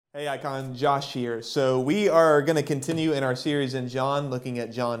Hey Icon, Josh here. So we are going to continue in our series in John, looking at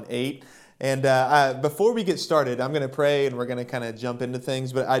John 8. And before we get started, I'm going to pray and we're going to kind of jump into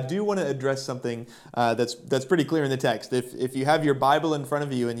things. But I do want to address something that's pretty clear in the text. If you have your Bible in front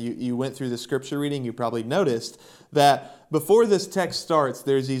of you and you went through the scripture reading, you probably noticed that before this text starts,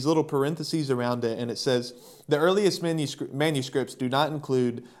 there's these little parentheses around it, and it says, the earliest manuscripts do not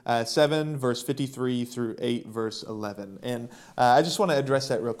include 7 verse 53 through 8 verse 11. And I just want to address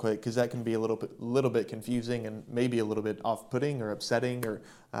that real quick because that can be a little bit confusing and maybe a little bit off-putting or upsetting or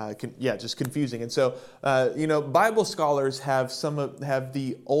just confusing. And so, Bible scholars have have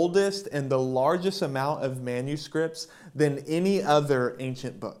the oldest and the largest amount of manuscripts than any other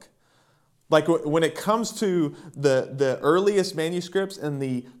ancient book. Like when it comes to the earliest manuscripts and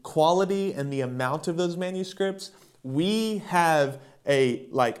the quality and the amount of those manuscripts, we have a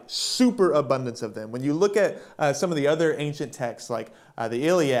super abundance of them. When you look at some of the other ancient texts like the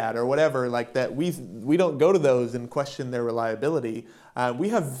Iliad or whatever like that, we don't go to those and question their reliability. We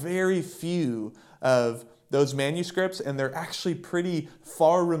have very few of those manuscripts, and they're actually pretty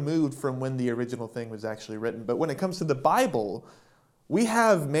far removed from when the original thing was actually written. But when it comes to the Bible, we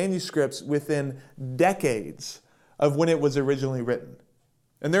have manuscripts within decades of when it was originally written.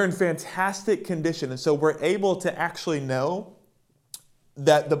 And they're in fantastic condition. And so we're able to actually know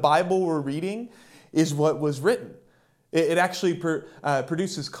that the Bible we're reading is what was written. It actually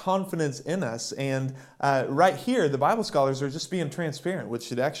produces confidence in us. And right here, the Bible scholars are just being transparent, which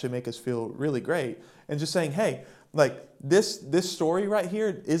should actually make us feel really great. And just saying, hey, this story right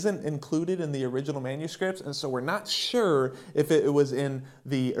here isn't included in the original manuscripts, and so we're not sure if it was in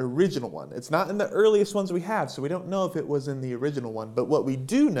the original one. It's not in the earliest ones we have, so we don't know if it was in the original one. But what we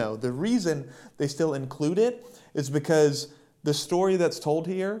do know, the reason they still include it is because the story that's told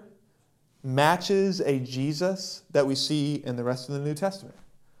here matches a Jesus that we see in the rest of the New Testament.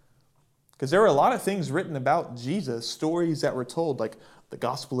 Because there are a lot of things written about Jesus, stories that were told, like the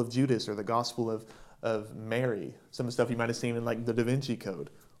Gospel of Judas or the Gospel of Mary, some of the stuff you might have seen in the Da Vinci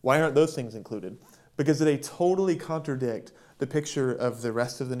Code. Why aren't those things included? Because they totally contradict the picture of the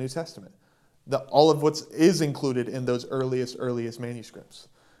rest of the New Testament. All of what is included in those earliest manuscripts.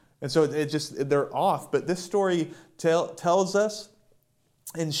 And so they're off. But this story tells us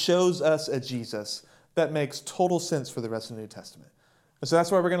and shows us a Jesus that makes total sense for the rest of the New Testament. And so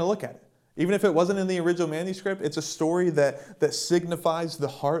that's why we're going to look at it. Even if it wasn't in the original manuscript, it's a story that signifies the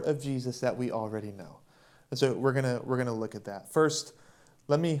heart of Jesus that we already know. And so we're gonna look at that. First,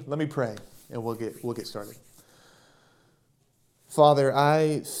 let me pray and we'll get started. Father,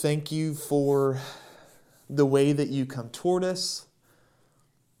 I thank you for the way that you come toward us,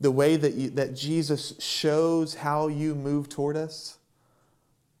 the way that Jesus shows how you move toward us.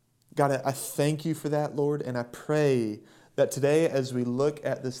 God, I thank you for that, Lord, and I pray that today as we look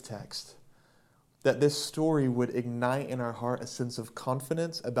at this text, that this story would ignite in our heart a sense of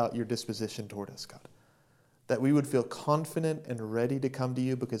confidence about your disposition toward us, God. That we would feel confident and ready to come to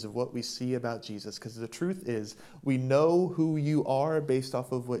you because of what we see about Jesus. Because the truth is, we know who you are based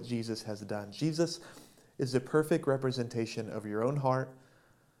off of what Jesus has done. Jesus is the perfect representation of your own heart,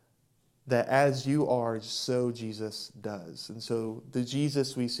 that as you are, so Jesus does. And so the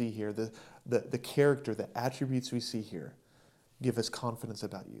Jesus we see here, the character, the attributes we see here, give us confidence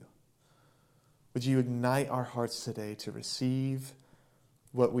about you. Would you ignite our hearts today to receive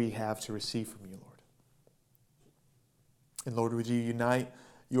what we have to receive from you, Lord? And Lord, would you unite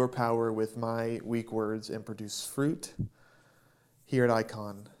your power with my weak words and produce fruit here at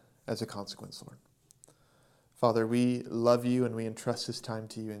Icon as a consequence, Lord? Father, we love you and we entrust this time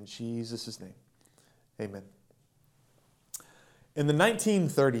to you in Jesus' name. Amen. In the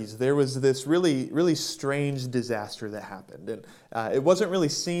 1930s, there was this really, really strange disaster that happened. And it wasn't really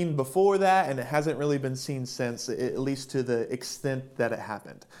seen before that, and it hasn't really been seen since, at least to the extent that it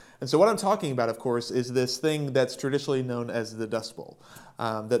happened. And so what I'm talking about, of course, is this thing that's traditionally known as the Dust Bowl.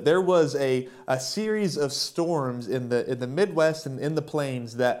 That there was a series of storms in the Midwest and in the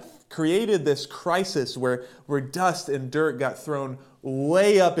plains that created this crisis where dust and dirt got thrown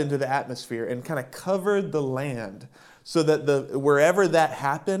way up into the atmosphere and kind of covered the land. So that wherever that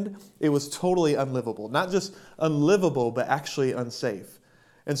happened, it was totally unlivable. Not just unlivable, but actually unsafe.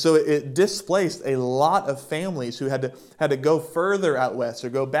 And so it displaced a lot of families who had to go further out west or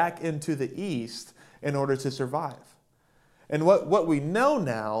go back into the east in order to survive. And what we know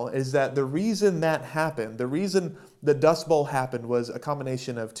now is that the reason that happened, the reason the Dust Bowl happened, was a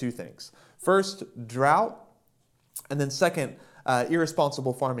combination of two things. First, drought, and then second,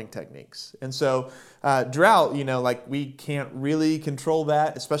 irresponsible farming techniques. And so drought, we can't really control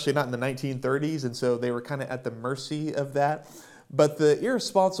that, especially not in the 1930s. And so they were kind of at the mercy of that. But the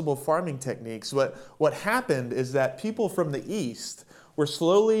irresponsible farming techniques, what happened is that people from the East were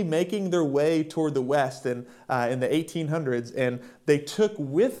slowly making their way toward the West in the 1800s, and they took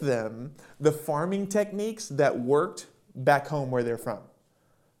with them the farming techniques that worked back home where they're from.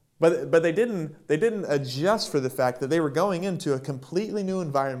 But they didn't adjust for the fact that they were going into a completely new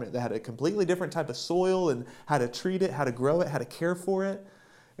environment that had a completely different type of soil and how to treat it, how to grow it, how to care for it.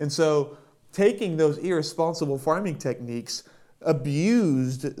 And so taking those irresponsible farming techniques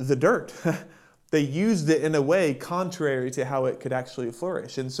abused the dirt. They used it in a way contrary to how it could actually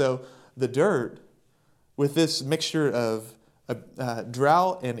flourish. And so the dirt, with this mixture of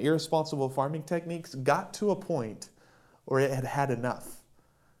drought and irresponsible farming techniques, got to a point where it had had enough.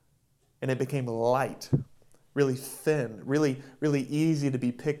 And it became light, really thin, really, really easy to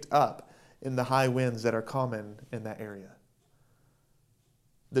be picked up in the high winds that are common in that area.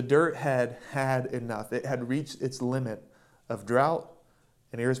 The dirt had had enough. It had reached its limit of drought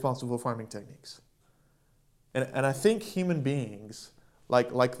and irresponsible farming techniques. And I think human beings,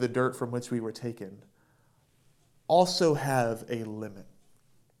 like the dirt from which we were taken, also have a limit,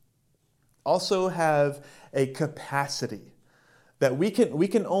 also have a capacity that we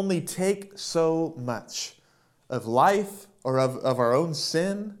can only take so much of life or of our own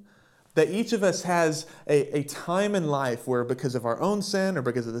sin, that each of us has a time in life where, because of our own sin or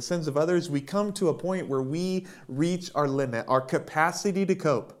because of the sins of others, we come to a point where we reach our limit, our capacity to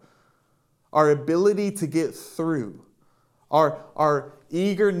cope, our ability to get through, our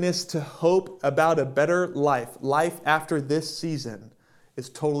eagerness to hope about a better life after this season is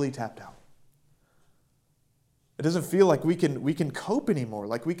totally tapped out. It doesn't feel like we can cope anymore,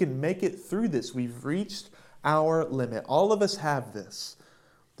 like we can make it through this. We've reached our limit. All of us have this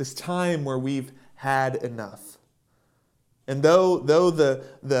time where we've had enough. And though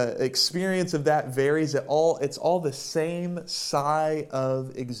the experience of that varies, it's all the same sigh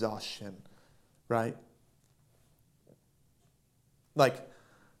of exhaustion, right? Like,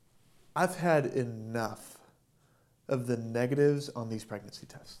 I've had enough of the negatives on these pregnancy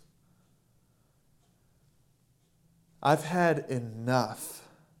tests. I've had enough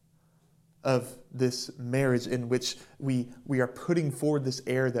of this marriage in which we are putting forward this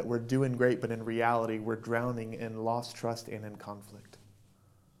air that we're doing great, but in reality we're drowning in lost trust and in conflict.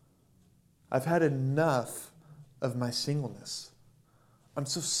 I've had enough of my singleness. I'm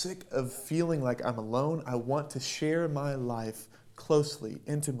so sick of feeling like I'm alone. I want to share my life closely,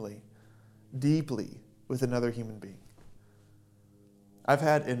 intimately, deeply with another human being. I've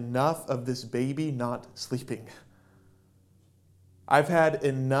had enough of this baby not sleeping. I've had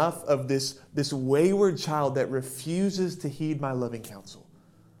enough of this wayward child that refuses to heed my loving counsel.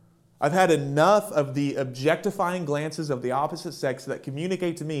 I've had enough of the objectifying glances of the opposite sex that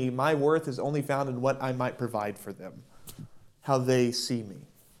communicate to me my worth is only found in what I might provide for them, how they see me.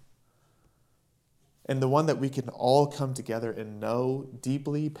 And the one that we can all come together and know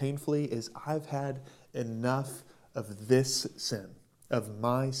deeply, painfully, is I've had enough of this sin, of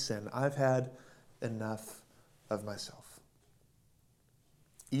my sin. I've had enough of myself.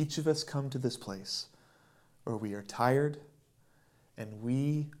 Each of us come to this place where we are tired and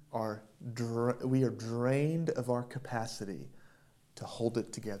we are drained of our capacity to hold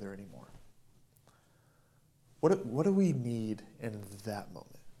it together anymore. What do we need in that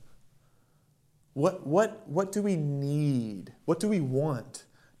moment? What do we need? What do we want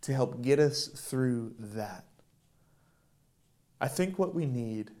to help get us through that? I think what we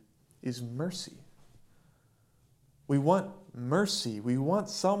need is mercy. We want mercy. We want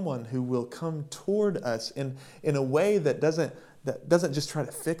someone who will come toward us in a way that doesn't just try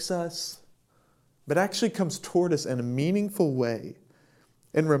to fix us, but actually comes toward us in a meaningful way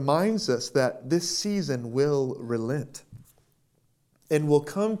and reminds us that this season will relent and will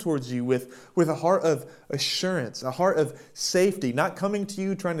come towards you with a heart of assurance, a heart of safety, not coming to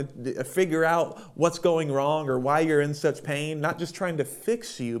you trying to figure out what's going wrong or why you're in such pain, not just trying to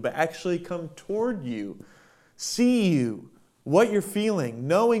fix you, but actually come toward you, see you, what you're feeling,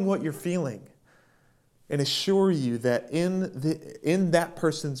 knowing what you're feeling, and assure you that in that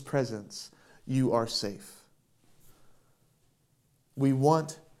person's presence, you are safe. We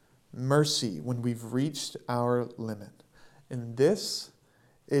want mercy when we've reached our limit. And this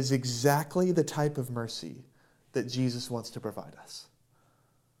is exactly the type of mercy that Jesus wants to provide us.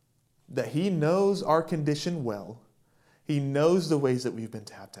 That He knows our condition well. He knows the ways that we've been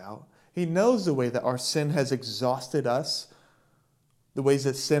tapped out. He knows the way that our sin has exhausted us, the ways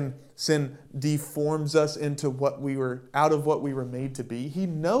that sin deforms us into what we were made to be. He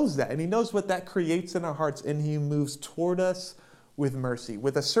knows that, and He knows what that creates in our hearts, and He moves toward us with mercy,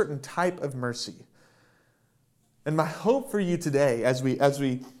 with a certain type of mercy And my hope for you today, as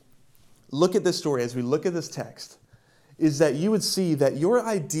we look at this story, as we look at this text, is that you would see that your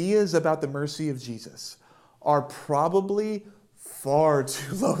ideas about the mercy of Jesus are probably far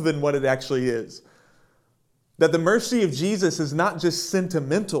too low than what it actually is. That the mercy of Jesus is not just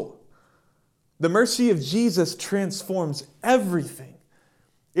sentimental. The mercy of Jesus transforms everything.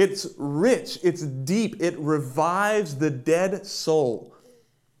 It's rich, it's deep, it revives the dead soul.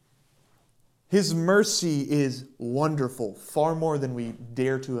 His mercy is wonderful, far more than we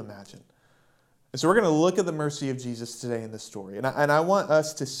dare to imagine. And so we're going to look at the mercy of Jesus today in this story. And I want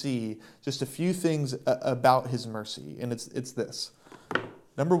us to see just a few things about his mercy. And it's this.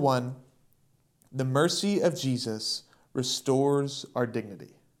 Number one, the mercy of Jesus restores our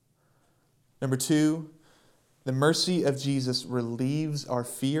dignity. Number two, the mercy of Jesus relieves our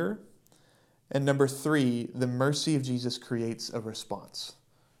fear. And number three, the mercy of Jesus creates a response.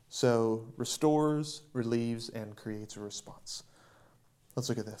 So restores, relieves, and creates a response. Let's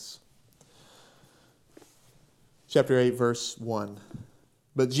look at this. Chapter 8, verse 1.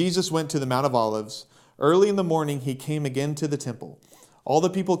 But Jesus went to the Mount of Olives. Early in the morning he came again to the temple. All the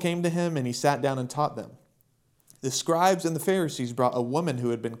people came to him, and he sat down and taught them. The scribes and the Pharisees brought a woman who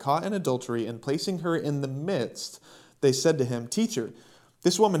had been caught in adultery, and placing her in the midst, they said to him, "Teacher,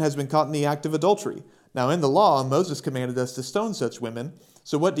 this woman has been caught in the act of adultery. Now in the law, Moses commanded us to stone such women.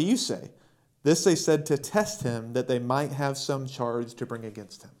 So what do you say?" This they said to test him, that they might have some charge to bring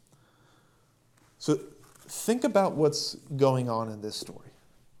against him. So think about what's going on in this story.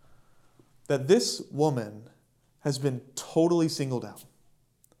 That this woman has been totally singled out.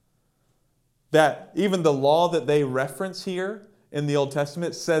 That even the law that they reference here in the Old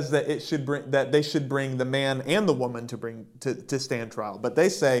Testament says that they should bring the man and the woman to stand trial. But they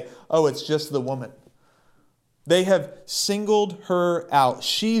say, oh, it's just the woman. They have singled her out.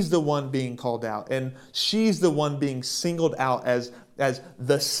 She's the one being called out. And she's the one being singled out as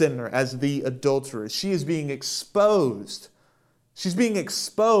the sinner, as the adulterer. She is being exposed. She's being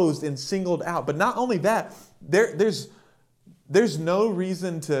exposed and singled out. But not only that, there's no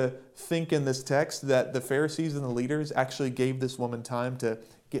reason to think in this text that the Pharisees and the leaders actually gave this woman time to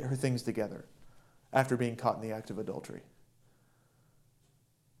get her things together after being caught in the act of adultery.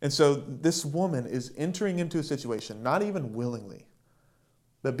 And so this woman is entering into a situation, not even willingly,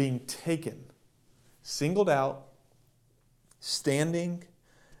 but being taken, singled out, standing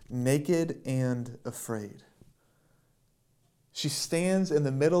naked and afraid. She stands in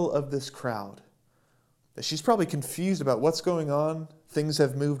the middle of this crowd. She's probably confused about what's going on. Things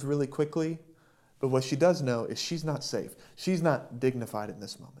have moved really quickly. But what she does know is she's not safe. She's not dignified in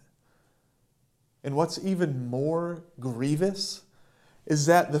this moment. And what's even more grievous is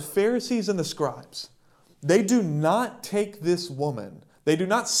that the Pharisees and the scribes, they do not take this woman, they do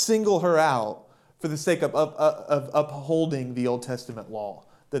not single her out for the sake of upholding the Old Testament law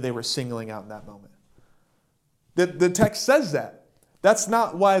that they were singling out in that moment. The text says that. That's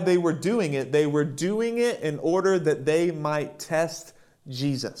not why they were doing it. They were doing it in order that they might test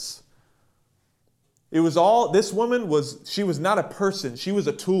Jesus. This woman she was not a person, she was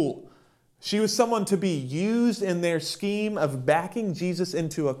a tool. She was someone to be used in their scheme of backing Jesus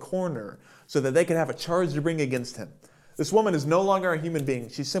into a corner so that they could have a charge to bring against him. This woman is no longer a human being.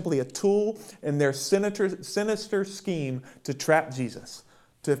 She's simply a tool in their sinister scheme to trap Jesus,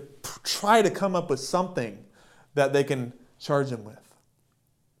 to try to come up with something that they can charge him with.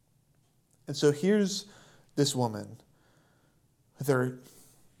 And so here's this woman with her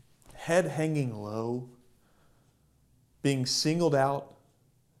head hanging low, being singled out,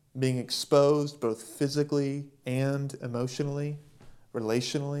 being exposed both physically and emotionally,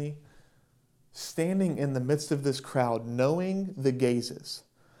 relationally, standing in the midst of this crowd, knowing the gazes,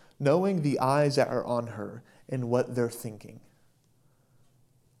 knowing the eyes that are on her and what they're thinking.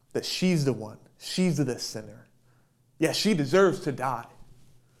 That she's the one, she's the sinner. Yeah, she deserves to die,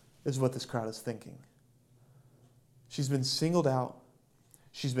 is what this crowd is thinking. She's been singled out.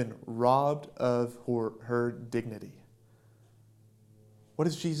 She's been robbed of her dignity. What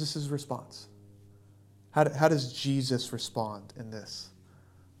is Jesus' response? How does Jesus respond in this?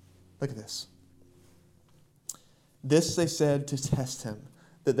 Look at this. This they said to test him,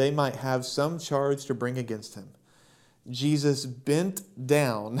 that they might have some charge to bring against him. Jesus bent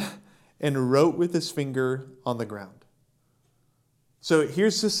down and wrote with his finger on the ground. So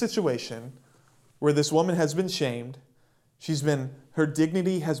here's the situation where this woman has been shamed. Her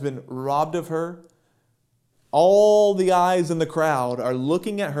dignity has been robbed of her. All the eyes in the crowd are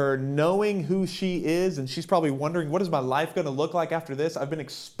looking at her, knowing who she is, and she's probably wondering, what is my life going to look like after this? I've been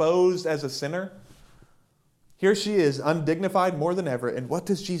exposed as a sinner. Here she is, undignified more than ever, and what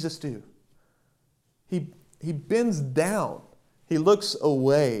does Jesus do? He he bends down, he looks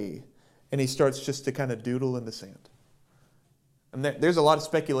away, and he starts just to kind of doodle in the sand. And there's a lot of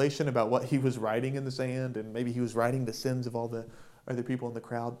speculation about what he was writing in the sand, and maybe he was writing the sins of all the other people in the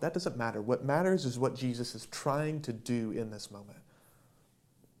crowd. That doesn't matter. What matters is what Jesus is trying to do in this moment.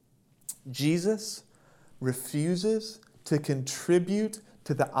 Jesus refuses to contribute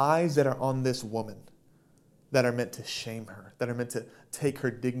to the eyes that are on this woman, that are meant to shame her, that are meant to take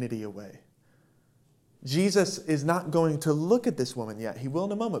her dignity away. Jesus is not going to look at this woman yet. He will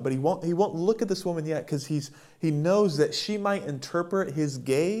in a moment, but he won't look at this woman yet because he knows that she might interpret his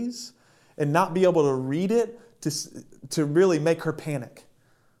gaze and not be able to read it to really make her panic.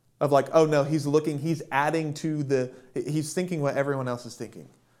 Of like, oh no, he's adding to he's thinking what everyone else is thinking.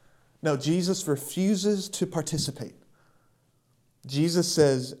 No, Jesus refuses to participate. Jesus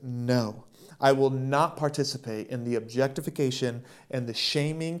says, no, I will not participate in the objectification and the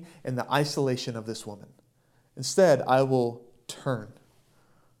shaming and the isolation of this woman. Instead, I will turn.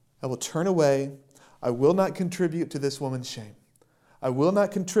 I will turn away. I will not contribute to this woman's shame. I will not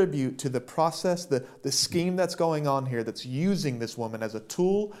contribute to the process, the scheme that's going on here that's using this woman as a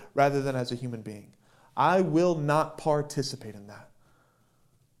tool rather than as a human being. I will not participate in that.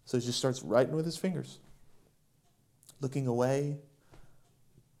 So he just starts writing with his fingers, looking away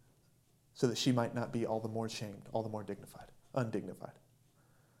so that she might not be all the more shamed, all the more undignified.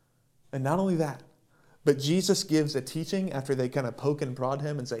 And not only that, but Jesus gives a teaching after they kind of poke and prod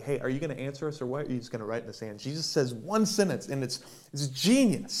him and say, hey, are you going to answer us or what? Or are you just going to write in the sand? Jesus says one sentence, and it's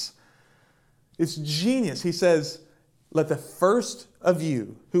genius. It's genius. He says, let the first of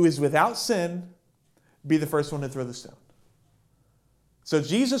you who is without sin be the first one to throw the stone. So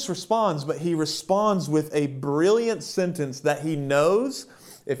Jesus responds, but he responds with a brilliant sentence that he knows,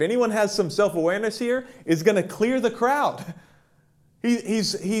 if anyone has some self-awareness here, is going to clear the crowd.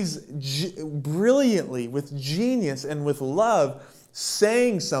 He's brilliantly, with genius and with love,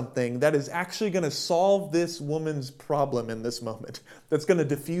 saying something that is actually going to solve this woman's problem in this moment, that's going to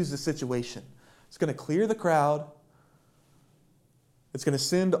diffuse the situation. It's going to clear the crowd. It's going to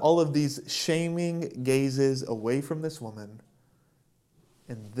send all of these shaming gazes away from this woman.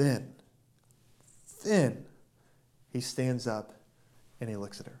 And then he stands up and he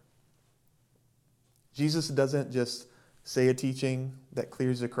looks at her. Jesus doesn't just say a teaching that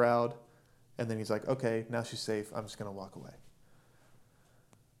clears the crowd, and then he's like, okay, now she's safe. I'm just going to walk away.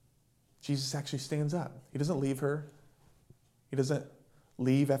 Jesus actually stands up. He doesn't leave her. He doesn't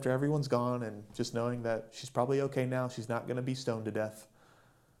leave after everyone's gone and just knowing that she's probably okay now. She's not going to be stoned to death.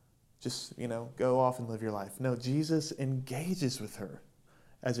 Just, go off and live your life. No, Jesus engages with her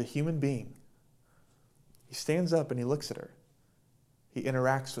as a human being. He stands up and he looks at her. He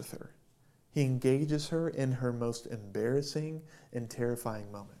interacts with her. He engages her in her most embarrassing and terrifying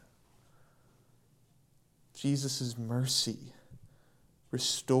moment. Jesus' mercy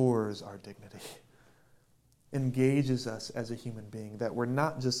restores our dignity, engages us as a human being, that we're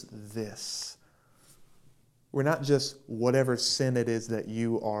not just this. We're not just whatever sin it is that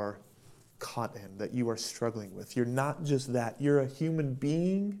you are caught in, that you are struggling with. You're not just that. You're a human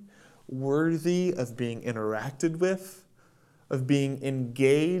being worthy of being interacted with, of being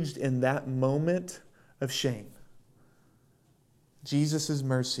engaged in that moment of shame. Jesus'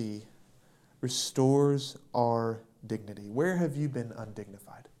 mercy restores our dignity. Where have you been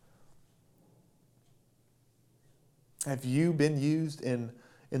undignified? Have you been used in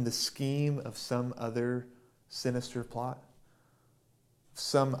the scheme of some other sinister plot?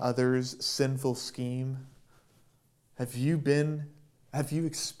 Some other's sinful scheme? Have you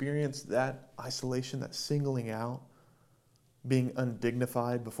experienced that isolation, that singling out? Being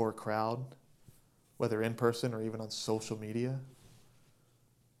undignified before a crowd, whether in person or even on social media?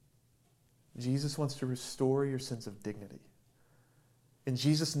 Jesus wants to restore your sense of dignity. And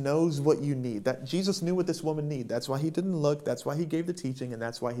Jesus knows what you need. That Jesus knew what this woman needed. That's why he didn't look. That's why he gave the teaching, and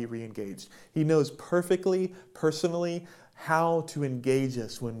that's why he re-engaged. He knows perfectly, personally, how to engage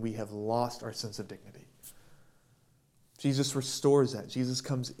us when we have lost our sense of dignity. Jesus restores that. Jesus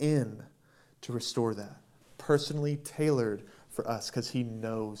comes in to restore that. Personally tailored for us because he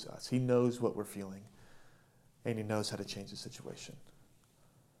knows us. He knows what we're feeling. And he knows how to change the situation.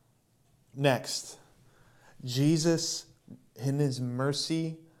 Next, Jesus, in his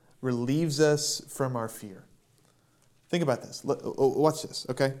mercy, relieves us from our fear. Think about this. Watch this,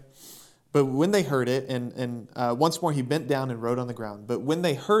 okay? But when they heard it, and once more he bent down and wrote on the ground. But when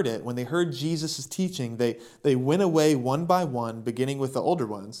they heard Jesus' teaching, they went away one by one, beginning with the older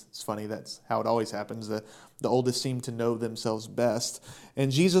ones. It's funny, that's how it always happens. The oldest seem to know themselves best.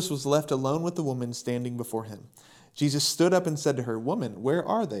 And Jesus was left alone with the woman standing before him. Jesus stood up and said to her, "Woman, where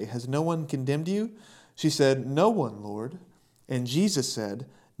are they? Has no one condemned you?" She said, "No one, Lord." And Jesus said,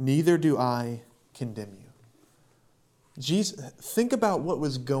 "Neither do I condemn you." Jesus, think about what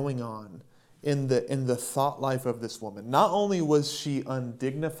was going on in the thought life of this woman. Not only was she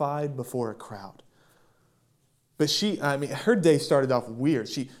undignified before a crowd, but her day started off weird.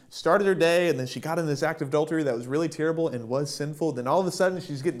 She started her day and then she got in this act of adultery that was really terrible and was sinful. Then all of a sudden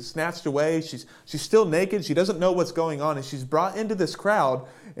she's getting snatched away. She's still naked. She doesn't know what's going on. And she's brought into this crowd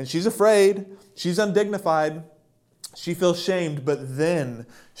and she's afraid. She's undignified. She feels shamed. But then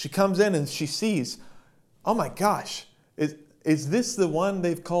she comes in and she sees, oh my gosh, is this the one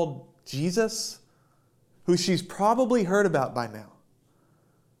they've called Jesus? Who she's probably heard about by now.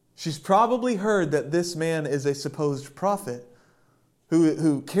 She's probably heard that this man is a supposed prophet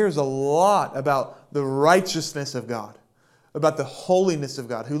who cares a lot about the righteousness of God, about the holiness of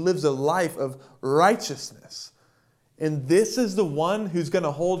God, who lives a life of righteousness. And this is the one who's going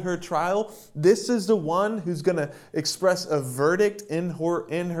to hold her trial. This is the one who's going to express a verdict in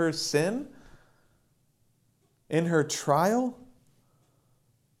her sin, in her trial.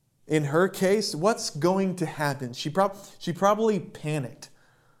 In her case, what's going to happen? She probably panicked.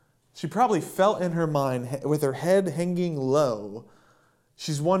 She probably felt in her mind, with her head hanging low,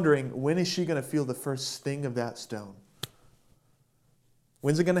 she's wondering, when is she going to feel the first sting of that stone?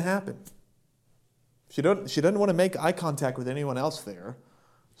 When's it going to happen? She doesn't want to make eye contact with anyone else there.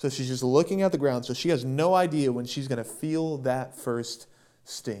 So she's just looking at the ground. So she has no idea when she's going to feel that first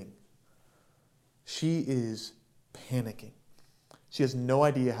sting. She is panicking. She has no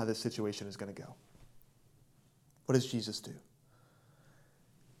idea how this situation is going to go. What does Jesus do?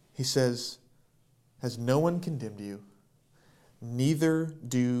 He says, "Has no one condemned you? Neither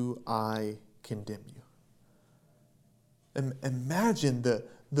do I condemn you." Imagine the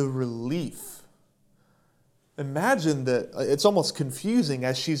relief. Imagine that it's almost confusing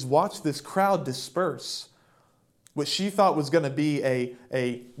as she's watched this crowd disperse. What she thought was going to be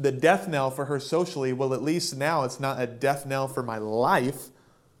the death knell for her socially, well, at least now it's not a death knell for my life.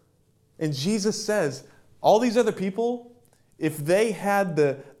 And Jesus says, all these other people, if they had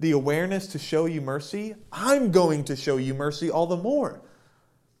the awareness to show you mercy, I'm going to show you mercy all the more.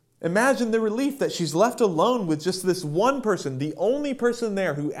 Imagine the relief that she's left alone with just this one person, the only person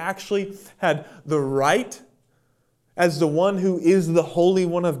there who actually had the right, as the one who is the Holy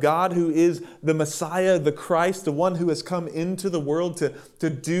One of God, who is the Messiah, the Christ, the one who has come into the world to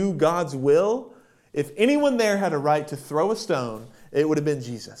do God's will. If anyone there had a right to throw a stone, it would have been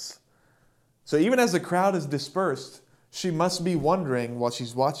Jesus. So even as the crowd is dispersed, she must be wondering, while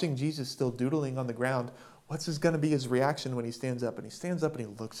she's watching Jesus still doodling on the ground, what's going to be his reaction when he stands up? And he stands up and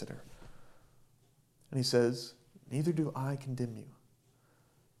he looks at her. And he says, "Neither do I condemn you."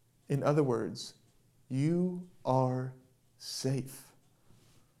 In other words, you are safe.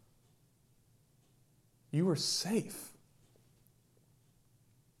 You are safe.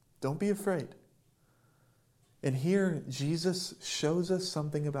 Don't be afraid. And here, Jesus shows us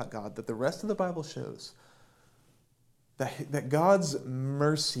something about God that the rest of the Bible shows. That God's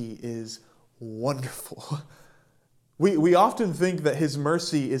mercy is wonderful. We often think that his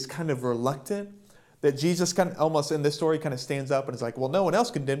mercy is kind of reluctant, that Jesus kind of almost in this story kind of stands up and is like, well, no one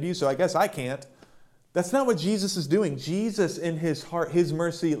else condemned you, so I guess I can't. That's not what Jesus is doing. Jesus, in his heart, his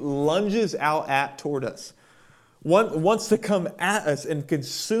mercy lunges out toward us. Wants to come at us and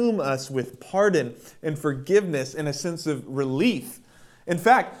consume us with pardon and forgiveness and a sense of relief. In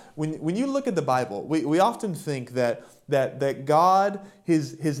fact, when you look at the Bible, we often think that God,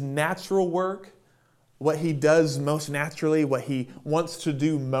 his natural work, what he does most naturally, what he wants to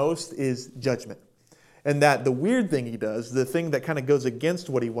do most is judgment. And that the weird thing he does, the thing that kind of goes against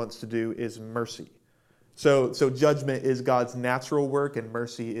what he wants to do, is mercy. So judgment is God's natural work and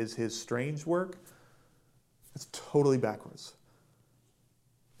mercy is his strange work. It's totally backwards.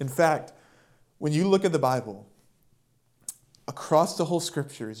 In fact, when you look at the Bible, across the whole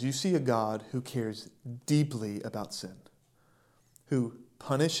scriptures, you see a God who cares deeply about sin, who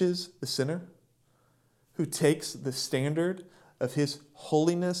punishes the sinner, who takes the standard of his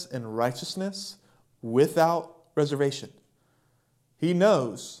holiness and righteousness without reservation. He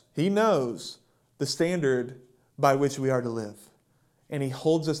knows the standard by which we are to live. And he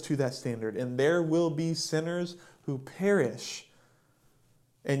holds us to that standard. And there will be sinners who perish.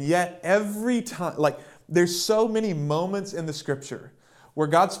 And yet every time, there's so many moments in the scripture where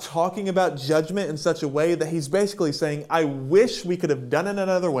God's talking about judgment in such a way that he's basically saying, I wish we could have done it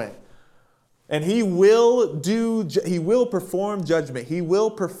another way. And he will perform judgment. He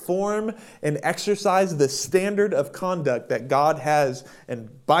will perform and exercise the standard of conduct that God has. And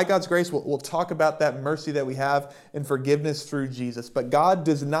by God's grace, we'll talk about that mercy that we have and forgiveness through Jesus. But God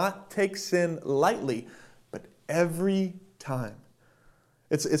does not take sin lightly, but every time.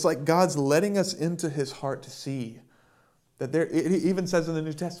 It's like God's letting us into his heart to see that it even says in the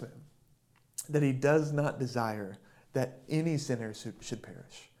New Testament that he does not desire that any sinner should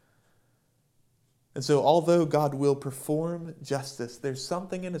perish. And so although God will perform justice, there's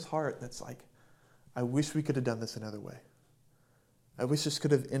something in his heart that's like, I wish we could have done this another way. I wish this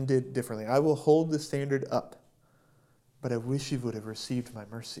could have ended differently. I will hold the standard up, but I wish you would have received my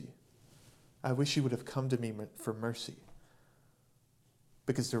mercy. I wish you would have come to me for mercy.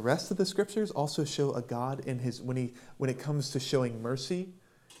 Because the rest of the scriptures also show a God when it comes to showing mercy,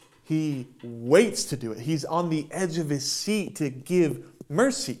 he waits to do it. He's on the edge of his seat to give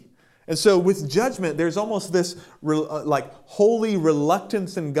mercy. And so with judgment, there's almost this holy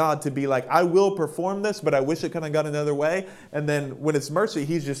reluctance in God to be like, I will perform this, but I wish it kind of got another way. And then when it's mercy,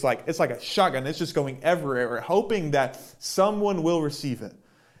 he's just like, it's like a shotgun. It's just going everywhere, hoping that someone will receive it.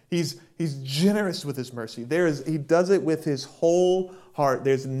 He's generous with his mercy. He does it with his whole heart.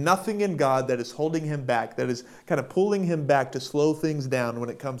 There's nothing in God that is holding him back, that is kind of pulling him back to slow things down when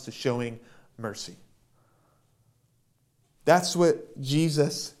it comes to showing mercy. That's what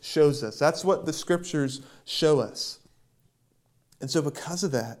Jesus shows us. That's what the scriptures show us. And so because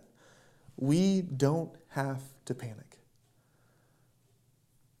of that, we don't have to panic.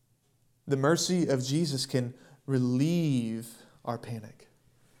 The mercy of Jesus can relieve our panic.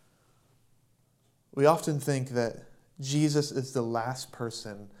 We often think that Jesus is the last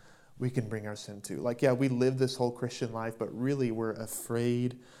person we can bring our sin to. Like, yeah, we live this whole Christian life, but really we're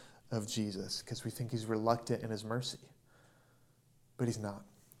afraid of Jesus because we think he's reluctant in his mercy. But he's not.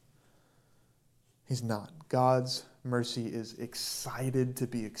 He's not. God's mercy is excited to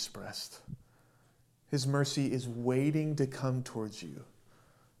be expressed. His mercy is waiting to come towards you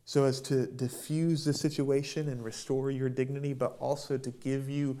so as to diffuse the situation and restore your dignity, but also to give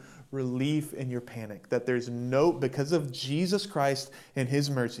you relief in your panic. That because of Jesus Christ and his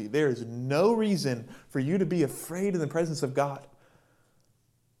mercy, there is no reason for you to be afraid in the presence of God.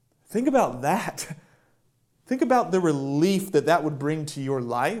 Think about that. Think about the relief that would bring to your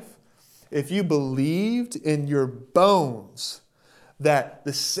life if you believed in your bones that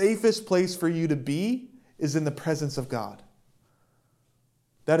the safest place for you to be is in the presence of God.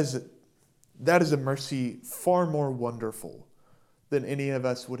 That is a mercy far more wonderful than any of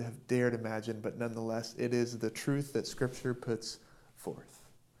us would have dared imagine, but nonetheless, it is the truth that Scripture puts forth.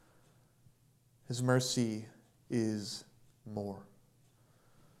 His mercy is more.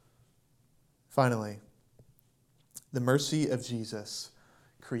 Finally, the mercy of Jesus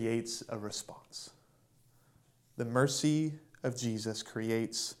creates a response. The mercy of Jesus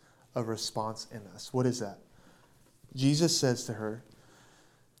creates a response in us. What is that? Jesus says to her,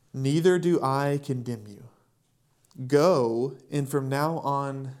 "Neither do I condemn you. Go, and from now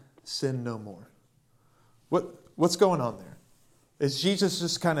on, sin no more." What's going on there? Is Jesus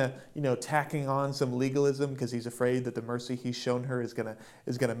just kind of, tacking on some legalism because he's afraid that the mercy he's shown her is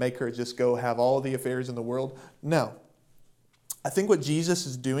gonna make her just go have all the affairs in the world? No. I think what Jesus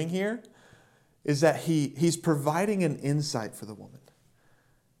is doing here is that he's providing an insight for the woman.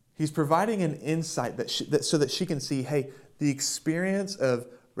 He's providing an insight so that she can see, hey, the experience of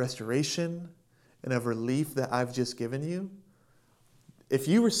restoration and of relief that I've just given you, if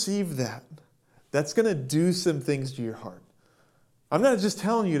you receive that, that's going to do some things to your heart. I'm not just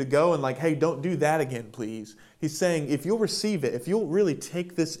telling you to go and hey, don't do that again, please. He's saying if you'll receive it, if you'll really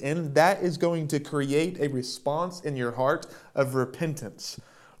take this in, that is going to create a response in your heart of repentance.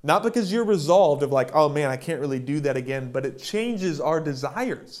 Not because you're resolved of oh man, I can't really do that again, but it changes our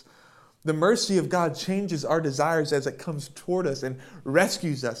desires. The mercy of God changes our desires as it comes toward us and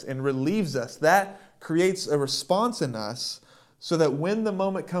rescues us and relieves us. That creates a response in us so that when the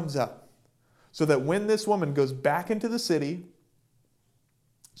moment comes up, so that when this woman goes back into the city,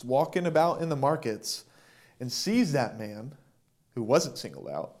 is walking about in the markets and sees that man who wasn't singled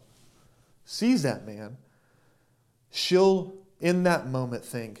out, sees that man, she'll in that moment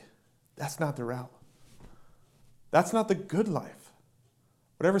think, that's not the route. That's not the good life.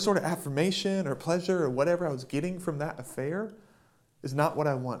 Whatever sort of affirmation or pleasure or whatever I was getting from that affair is not what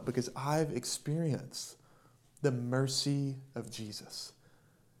I want because I've experienced the mercy of Jesus.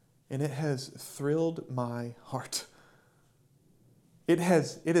 And it has thrilled my heart. It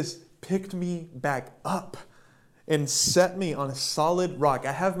has picked me back up and set me on a solid rock.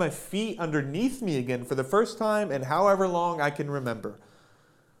 I have my feet underneath me again for the first time in however long I can remember.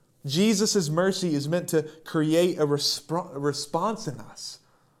 Jesus' mercy is meant to create a response in us.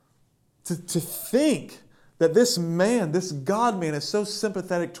 To think that this man, this God-man, is so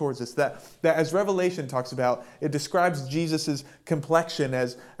sympathetic towards us that as Revelation talks about, it describes Jesus' complexion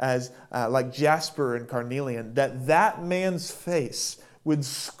as like jasper and carnelian, that man's face would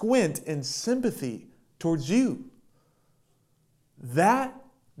squint in sympathy towards you. That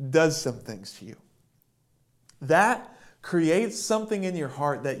does some things to you. That creates something in your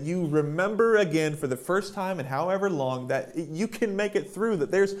heart that you remember again for the first time in however long, that you can make it through, that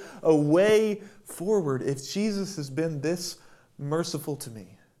there's a way forward. If Jesus has been this merciful to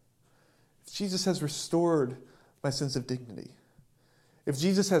me, if Jesus has restored my sense of dignity, if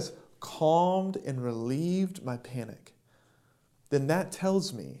Jesus has calmed and relieved my panic, then that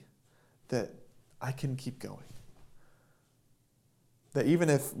tells me that I can keep going. That even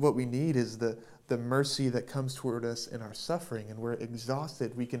if what we need is the mercy that comes toward us in our suffering and we're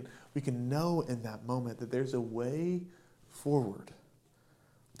exhausted, we can know in that moment that there's a way forward.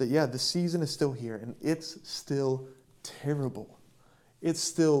 That, yeah, the season is still here and it's still terrible. It's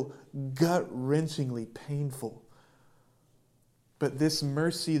still gut-wrenchingly painful. But this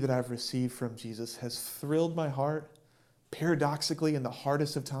mercy that I've received from Jesus has thrilled my heart, paradoxically, in the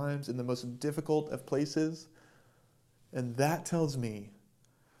hardest of times, in the most difficult of places. And that tells me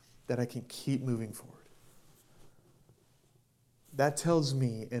that I can keep moving forward. That tells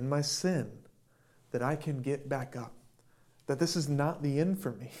me in my sin that I can get back up. That this is not the end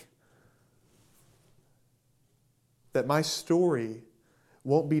for me. That my story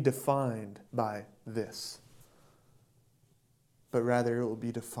won't be defined by this. But rather it will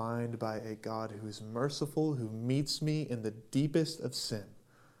be defined by a God who is merciful, who meets me in the deepest of sin,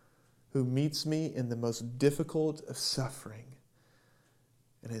 who meets me in the most difficult of suffering,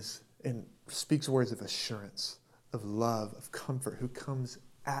 and speaks words of assurance, of love, of comfort, who comes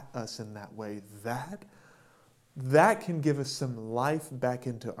at us in that way. That can give us some life back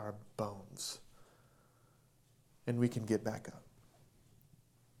into our bones, and we can get back up.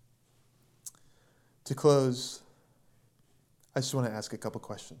 To close, I just want to ask a couple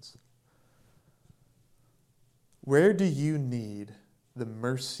questions. Where do you need the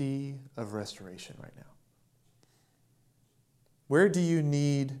mercy of restoration right now? Where do you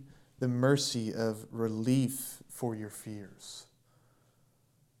need the mercy of relief for your fears?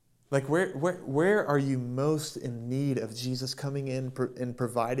 Like where are you most in need of Jesus coming in and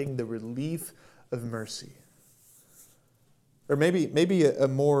providing the relief of mercy? Or maybe a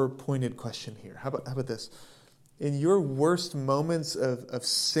more pointed question here. How about this? In your worst moments of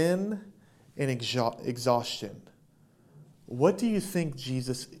sin and exhaustion, what do you think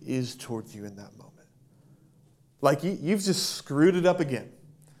Jesus is towards you in that moment? Like you've just screwed it up again.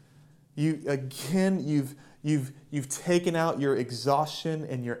 You've taken out your exhaustion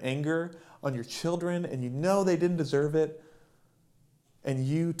and your anger on your children, and you know they didn't deserve it, and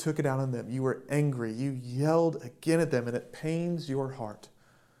you took it out on them. You were angry. You yelled again at them, and it pains your heart.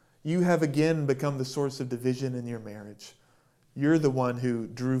 You have again become the source of division in your marriage. You're the one who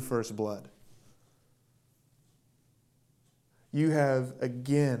drew first blood. You have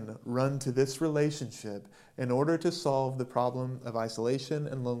again run to this relationship in order to solve the problem of isolation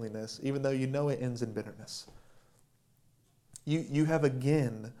and loneliness, even though you know it ends in bitterness. You have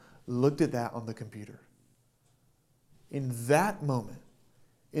again looked at that on the computer. In that moment,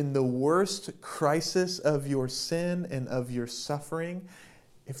 in the worst crisis of your sin and of your suffering,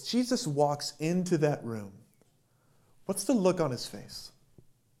 if Jesus walks into that room, what's the look on his face?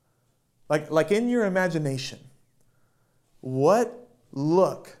 Like in your imagination, what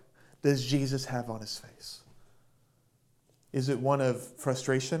look does Jesus have on his face? Is it one of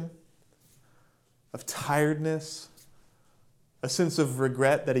frustration, of tiredness, a sense of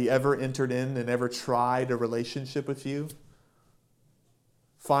regret that he ever entered in and ever tried a relationship with you?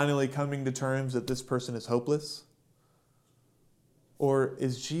 Finally coming to terms that this person is hopeless? Or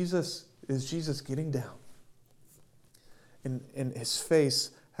is Jesus getting down? And his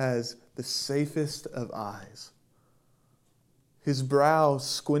face has the safest of eyes. His brow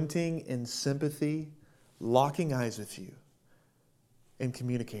squinting in sympathy, locking eyes with you, and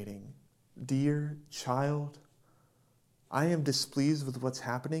communicating, "Dear child, I am displeased with what's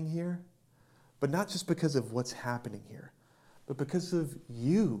happening here, but not just because of what's happening here, but because of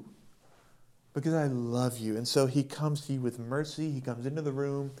you, because I love you." And so he comes to you with mercy. He comes into the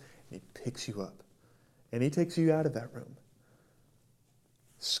room, and he picks you up, and he takes you out of that room,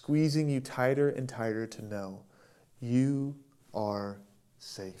 squeezing you tighter and tighter to know you are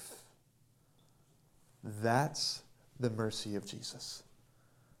safe. That's the mercy of Jesus.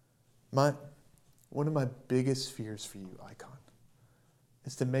 One of my biggest fears for you, Icon,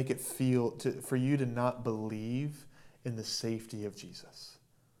 is to make it for you to not believe in the safety of Jesus.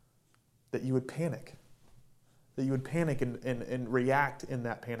 That you would panic. That you would panic and react in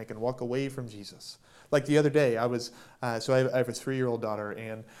that panic and walk away from Jesus. Like the other day, I have a 3-year-old daughter,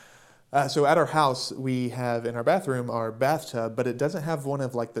 and so at our house, we have in our bathroom our bathtub, but it doesn't have one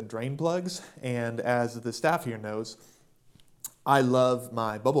of like the drain plugs. And as the staff here knows, I love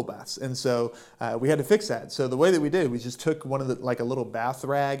my bubble baths. And so we had to fix that. So the way that we did, we just took one of a little bath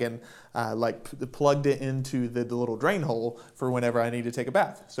rag and plugged it into the little drain hole for whenever I need to take a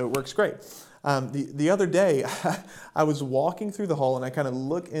bath. So it works great. The other day, I was walking through the hall and I kind of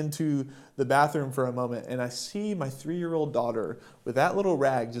look into the bathroom for a moment and I see my 3-year-old daughter with that little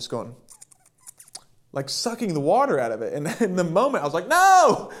rag just going, like sucking the water out of it. And in the moment, I was like,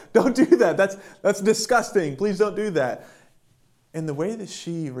 no, don't do that. That's disgusting. Please don't do that. And the way that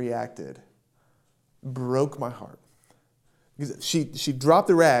she reacted broke my heart. Because she dropped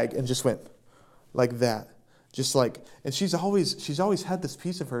the rag and just went like that. And she's always had this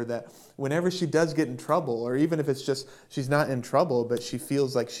piece of her that whenever she does get in trouble, or even if it's just she's not in trouble, but she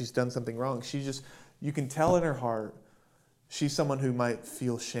feels like she's done something wrong, you can tell in her heart, she's someone who might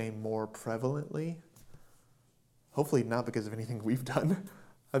feel shame more prevalently. Hopefully not because of anything we've done.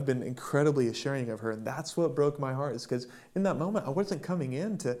 I've been incredibly assuring of her, and that's what broke my heart, is because in that moment, I wasn't coming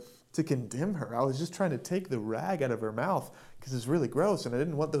in to condemn her. I was just trying to take the rag out of her mouth because it's really gross, and I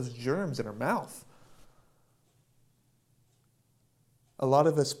didn't want those germs in her mouth. A lot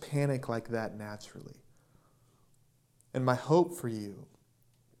of us panic like that naturally. And my hope for you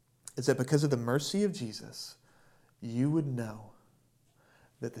is that because of the mercy of Jesus, you would know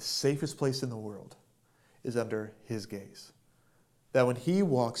that the safest place in the world is under his gaze. That when he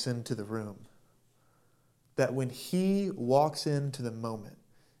walks into the room, that when he walks into the moment,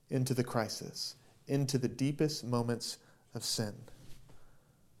 into the crisis, into the deepest moments of sin,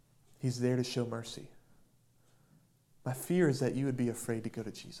 he's there to show mercy. My fear is that you would be afraid to go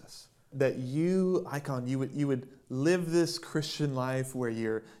to Jesus. That you would live this Christian life where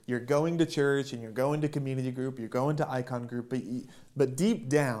you're going to church and you're going to community group, you're going to Icon group, but deep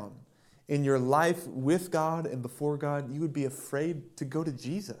down in your life with God and before God, you would be afraid to go to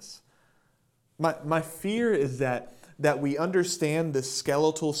Jesus. My fear is that we understand the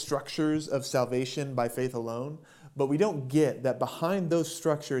skeletal structures of salvation by faith alone, but we don't get that behind those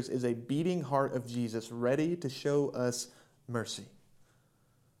structures is a beating heart of Jesus ready to show us mercy.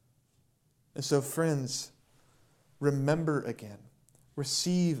 And so, friends, remember again,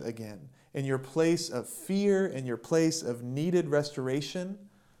 receive again, in your place of fear, in your place of needed restoration,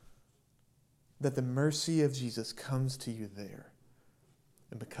 that the mercy of Jesus comes to you there.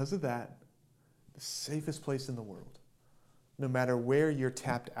 And because of that, the safest place in the world, no matter where you're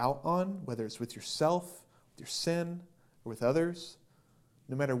tapped out on, whether it's with yourself, with your sin, or with others,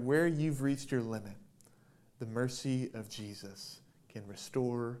 no matter where you've reached your limit, the mercy of Jesus can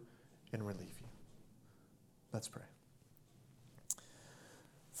restore and relieve you. Let's pray.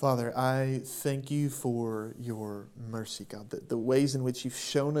 Father, I thank you for your mercy, God, the ways in which you've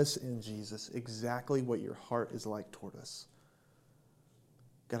shown us in Jesus exactly what your heart is like toward us.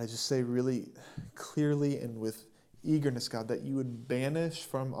 God, I just say really clearly and with eagerness, God, that you would banish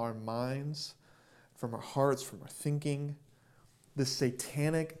from our minds, from our hearts, from our thinking, the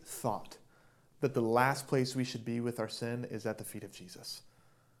satanic thought that the last place we should be with our sin is at the feet of Jesus.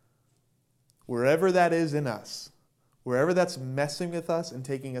 Wherever that is in us, wherever that's messing with us and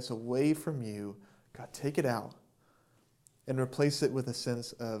taking us away from you, God, take it out and replace it with a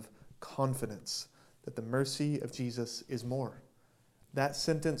sense of confidence that the mercy of Jesus is more. That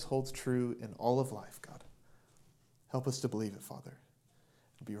sentence holds true in all of life, God. Help us to believe it, Father,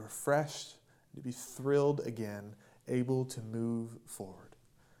 to be refreshed, to be thrilled again, able to move forward.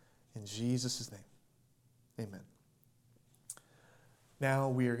 In Jesus' name, amen. Now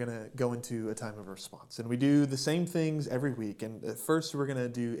we are going to go into a time of response. And we do the same things every week. And first we're going to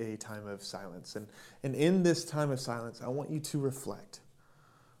do a time of silence. And in this time of silence, I want you to reflect.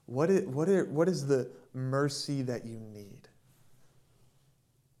 What is the mercy that you need?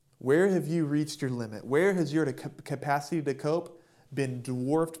 Where have you reached your limit? Where has your capacity to cope been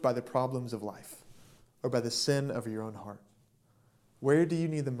dwarfed by the problems of life or by the sin of your own heart? Where do you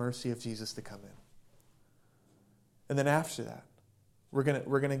need the mercy of Jesus to come in? And then after that, we're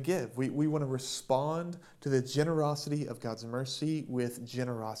gonna give. We want to respond to the generosity of God's mercy with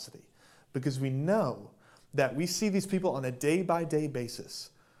generosity, because we know that we see these people on a day-by-day basis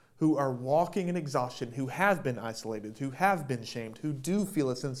who are walking in exhaustion, who have been isolated, who have been shamed, who do feel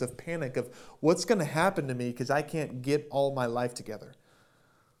a sense of panic of what's going to happen to me because I can't get all my life together.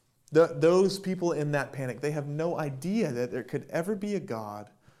 Those people in that panic, they have no idea that there could ever be a God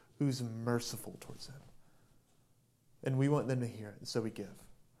who's merciful towards them. And we want them to hear it, so we give.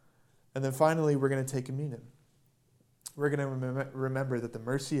 And then finally, we're going to take communion. We're going to remember that the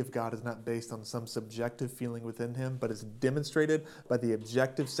mercy of God is not based on some subjective feeling within him, but is demonstrated by the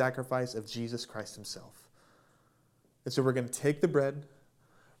objective sacrifice of Jesus Christ himself. And so we're going to take the bread,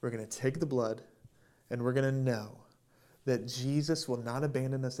 we're going to take the blood, and we're going to know that Jesus will not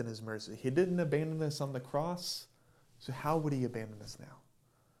abandon us in his mercy. He didn't abandon us on the cross, so how would he abandon us now?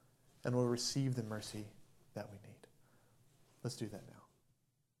 And we'll receive the mercy that we need. Let's do that now.